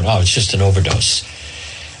do I learn? Oh, it's just an overdose.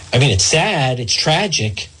 I mean, it's sad, it's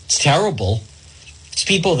tragic, it's terrible. It's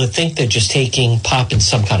people that think they're just popping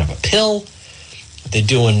some kind of a pill. They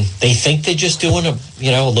think they're just doing a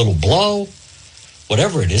little blow,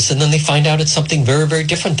 whatever it is, and then they find out it's something very, very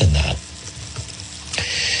different than that.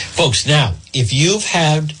 Folks, now, if you've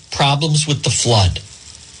had problems with the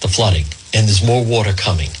flooding, and there's more water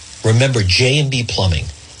coming, remember J&B Plumbing.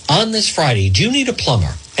 On this Friday, do you need a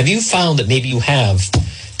plumber? Have you found that maybe you have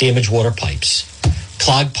damaged water pipes,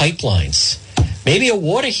 clogged pipelines, maybe a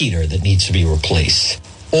water heater that needs to be replaced?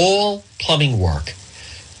 All plumbing work.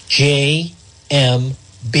 J&B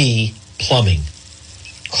Plumbing.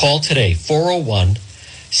 Call today,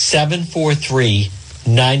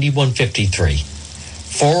 401-743-9153.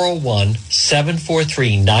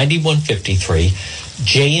 401-743-9153.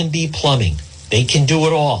 J&B Plumbing. They can do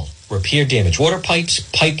it all. Repair damaged water pipes,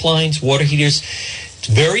 pipelines, water heaters. It's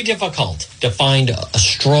very difficult to find a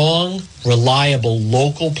strong, reliable,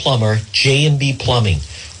 local plumber, J&B Plumbing.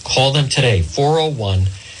 Call them today,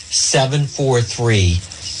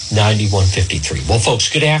 401-743-9153. Well, folks,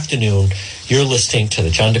 good afternoon. You're listening to the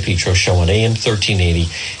John DePetro Show on AM 1380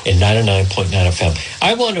 and 99.9 FM.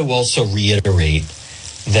 I want to also reiterate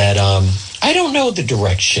that I don't know the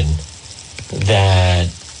direction that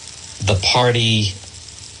the party,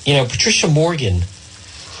 Patricia Morgan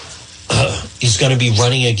is going to be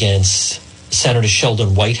running against Senator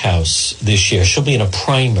Sheldon Whitehouse this year. She'll be in a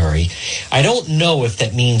primary. I don't know if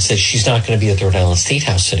that means that she's not going to be at the Rhode Island State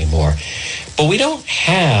House anymore. But we don't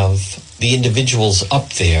have the individuals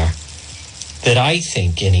up there that I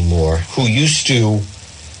think anymore who used to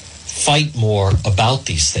fight more about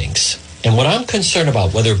these things. And what I'm concerned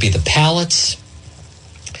about, whether it be the pallets,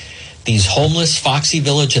 these homeless, Foxy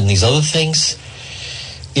Village, and these other things,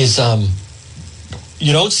 is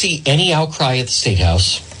you don't see any outcry at the State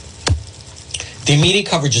House. The media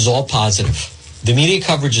coverage is all positive. The media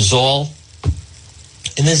coverage is all,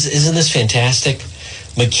 and isn't this fantastic?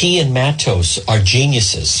 McKee and Matos are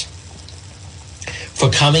geniuses for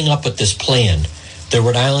coming up with this plan. The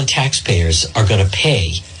Rhode Island taxpayers are going to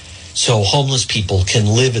pay so homeless people can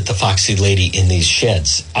live at the Foxy Lady in these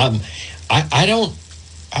sheds. I'm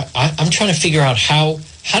trying to figure out how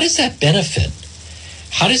does that benefit?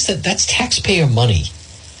 How does that's taxpayer money?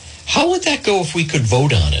 How would that go if we could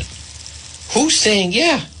vote on it? Who's saying,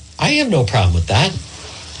 yeah, I have no problem with that?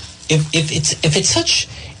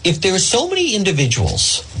 If there are so many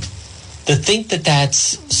individuals that think that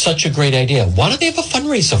that's such a great idea, why don't they have a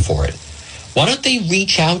fundraiser for it? Why don't they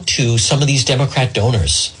reach out to some of these Democrat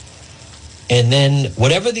donors? And then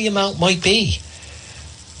whatever the amount might be,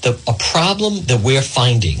 a problem that we're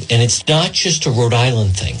finding, and it's not just a Rhode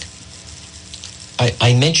Island thing.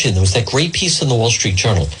 I mentioned there was that great piece in the Wall Street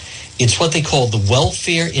Journal. It's what they call the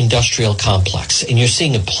welfare industrial complex. And you're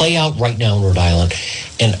seeing it play out right now in Rhode Island.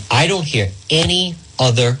 And I don't hear any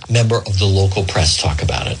other member of the local press talk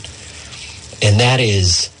about it. And that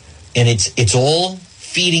is, and it's all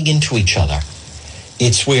feeding into each other.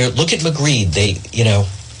 It's where, look at McGreed,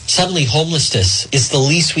 suddenly homelessness is the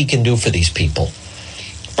least we can do for these people,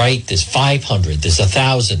 right? There's 500, there's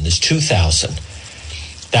 1,000, there's 2,000.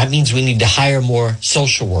 That means we need to hire more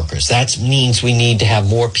social workers. That means we need to have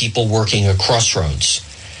more people working at crossroads.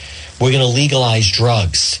 We're going to legalize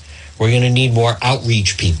drugs. We're going to need more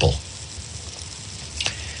outreach people.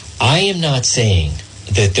 I am not saying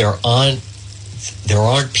that there aren't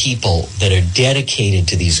people that are dedicated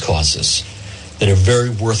to these causes, that are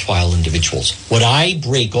very worthwhile individuals. What I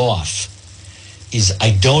break off is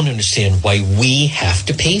I don't understand why we have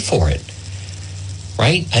to pay for it.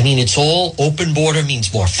 Right? I mean, it's all open border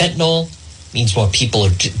means more fentanyl, means more people are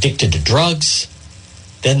addicted to drugs.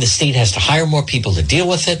 Then the state has to hire more people to deal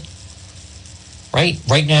with it. Right?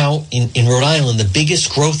 Right now in Rhode Island, the biggest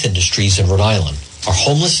growth industries in Rhode Island are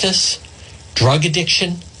homelessness, drug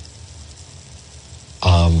addiction.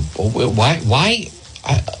 How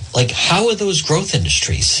are those growth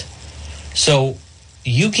industries? So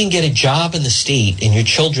you can get a job in the state, and your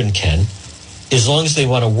children can, as long as they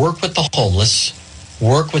want to work with the homeless,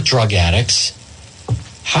 work with drug addicts.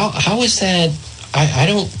 How is that? I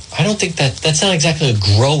don't think that's not exactly a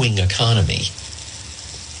growing economy.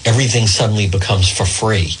 Everything suddenly becomes for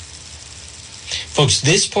free. Folks,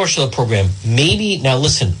 this portion of the program, maybe, now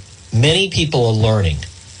listen, many people are learning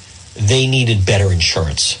they needed better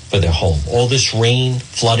insurance for their home. All this rain,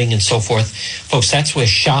 flooding, and so forth. Folks, that's where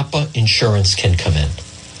Shopper Insurance can come in.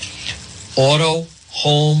 Auto,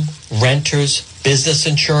 home, renters, business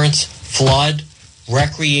insurance, flood,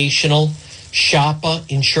 recreational, Shopper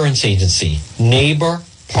Insurance Agency. Neighbor,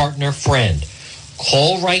 partner, friend.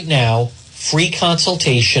 Call right now. Free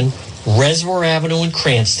consultation. Reservoir Avenue in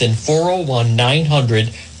Cranston,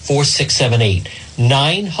 401-900-4678.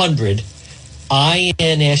 900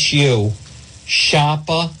 INSU,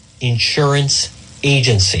 Shopper Insurance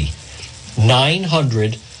Agency.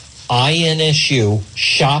 900 INSU,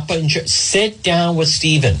 Shopper Insurance. Sit down with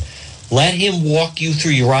Stephen. Let him walk you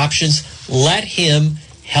through your options. Let him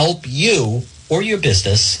help you or your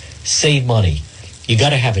business save money. You got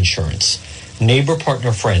to have insurance. Neighbor,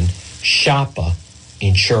 partner, friend, Shopper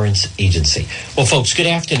Insurance Agency. Well, folks, good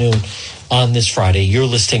afternoon on this Friday. You're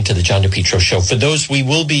listening to the John DePetro Show. For those, we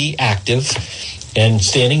will be active and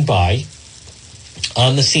standing by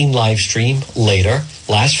on the scene live stream later.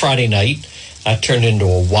 Last Friday night, that turned into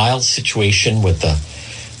a wild situation with the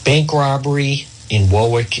bank robbery in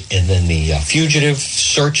Warwick and then the fugitive,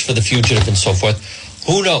 search for the fugitive and so forth.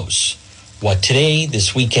 Who knows what today,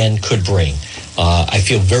 this weekend could bring. I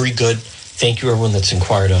feel very good. Thank you, everyone that's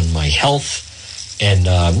inquired on my health. And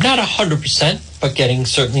not 100%, but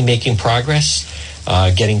certainly making progress,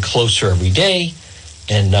 getting closer every day,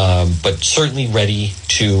 and but certainly ready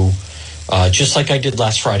to, just like I did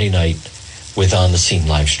last Friday night with On the Scene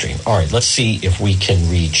live stream. All right, let's see if we can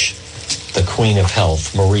reach the Queen of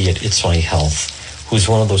Health, Marie at It's My Health, who's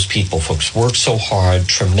one of those people, folks, works so hard,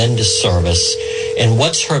 tremendous service. And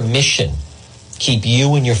what's her mission? Keep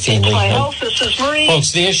you and your family It's My home. Health, this is Marie.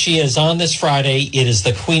 Folks, there she is on this Friday. It is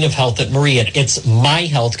the Queen of Health at Marie at It's My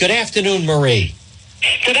Health. Good afternoon, Marie.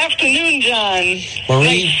 Good afternoon, John.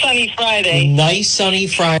 Marie, Nice sunny Friday. Nice sunny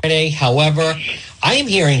Friday. However, I am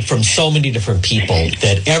hearing from so many different people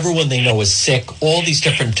that everyone they know is sick, all these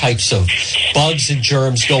different types of bugs and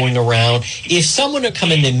germs going around. If someone would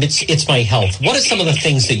come in and It's My Health, what are some of the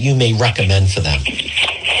things that you may recommend for them?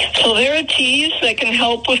 So there are teas that can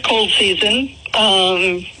help with cold season.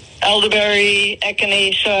 Elderberry,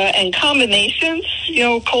 echinacea, and combinations,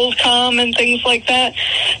 cold calm and things like that.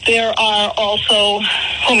 There are also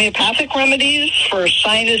homeopathic remedies for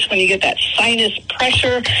sinus, when you get that sinus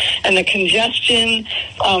pressure and the congestion.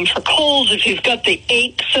 For colds, if you've got the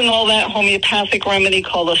aches and all that, homeopathic remedy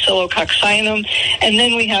called oscillococcinum. And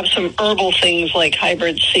then we have some herbal things like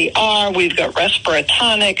hybrid CR. We've got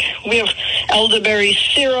Respiratonic. We have elderberry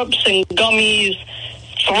syrups and gummies,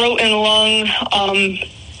 throat and lung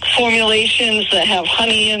formulations that have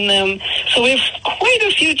honey in them. So we have quite a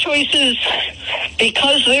few choices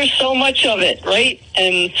because there's so much of it, right?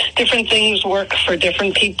 And different things work for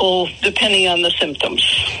different people depending on the symptoms.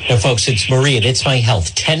 Now, folks, it's Marie at It's My Health,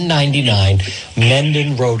 1099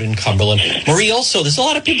 Mendon Road in Cumberland. Marie, also, there's a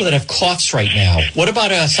lot of people that have coughs right now. What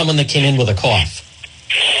about someone that came in with a cough?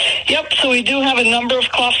 Yep, so we do have a number of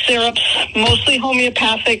cough syrups, mostly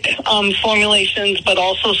homeopathic formulations, but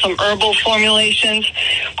also some herbal formulations.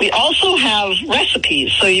 We also have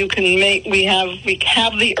recipes, so you can make. We have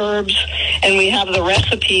the herbs, and we have the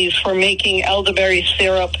recipes for making elderberry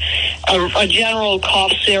syrup, a general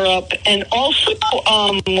cough syrup, and also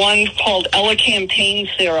one called Elecampane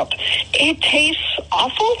syrup. It tastes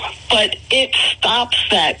awful, but it stops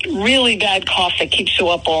that really bad cough that keeps you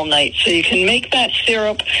up all night. So you can make that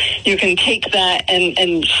syrup. You can take that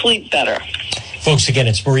and sleep better. Folks, again,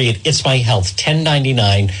 it's Marie at It's My Health,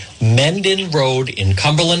 1099 Mendon Road in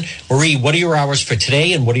Cumberland. Marie, what are your hours for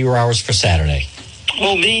today and what are your hours for Saturday?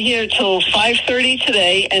 We'll be here till 5:30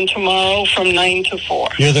 today and tomorrow from 9 to 4.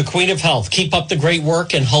 You're the Queen of Health. Keep up the great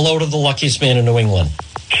work and hello to the luckiest man in New England.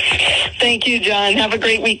 Thank you, John. Have a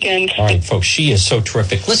great weekend. All right, folks, she is so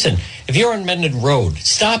terrific. Listen, if you're on Mendon Road,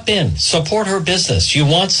 stop in, support her business. You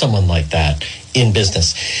want someone like that in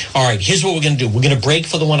business. All right, here's what we're going to do. We're going to break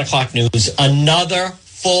for the 1 o'clock news. Another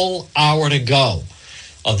full hour to go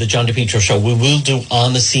of the John DePetro Show. We will do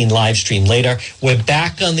On the Scene live stream later. We're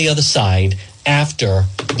back on the other side after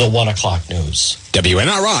the 1 o'clock news.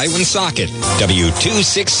 WNRI Woonsocket,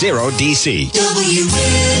 W260DC.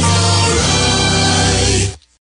 WNRI.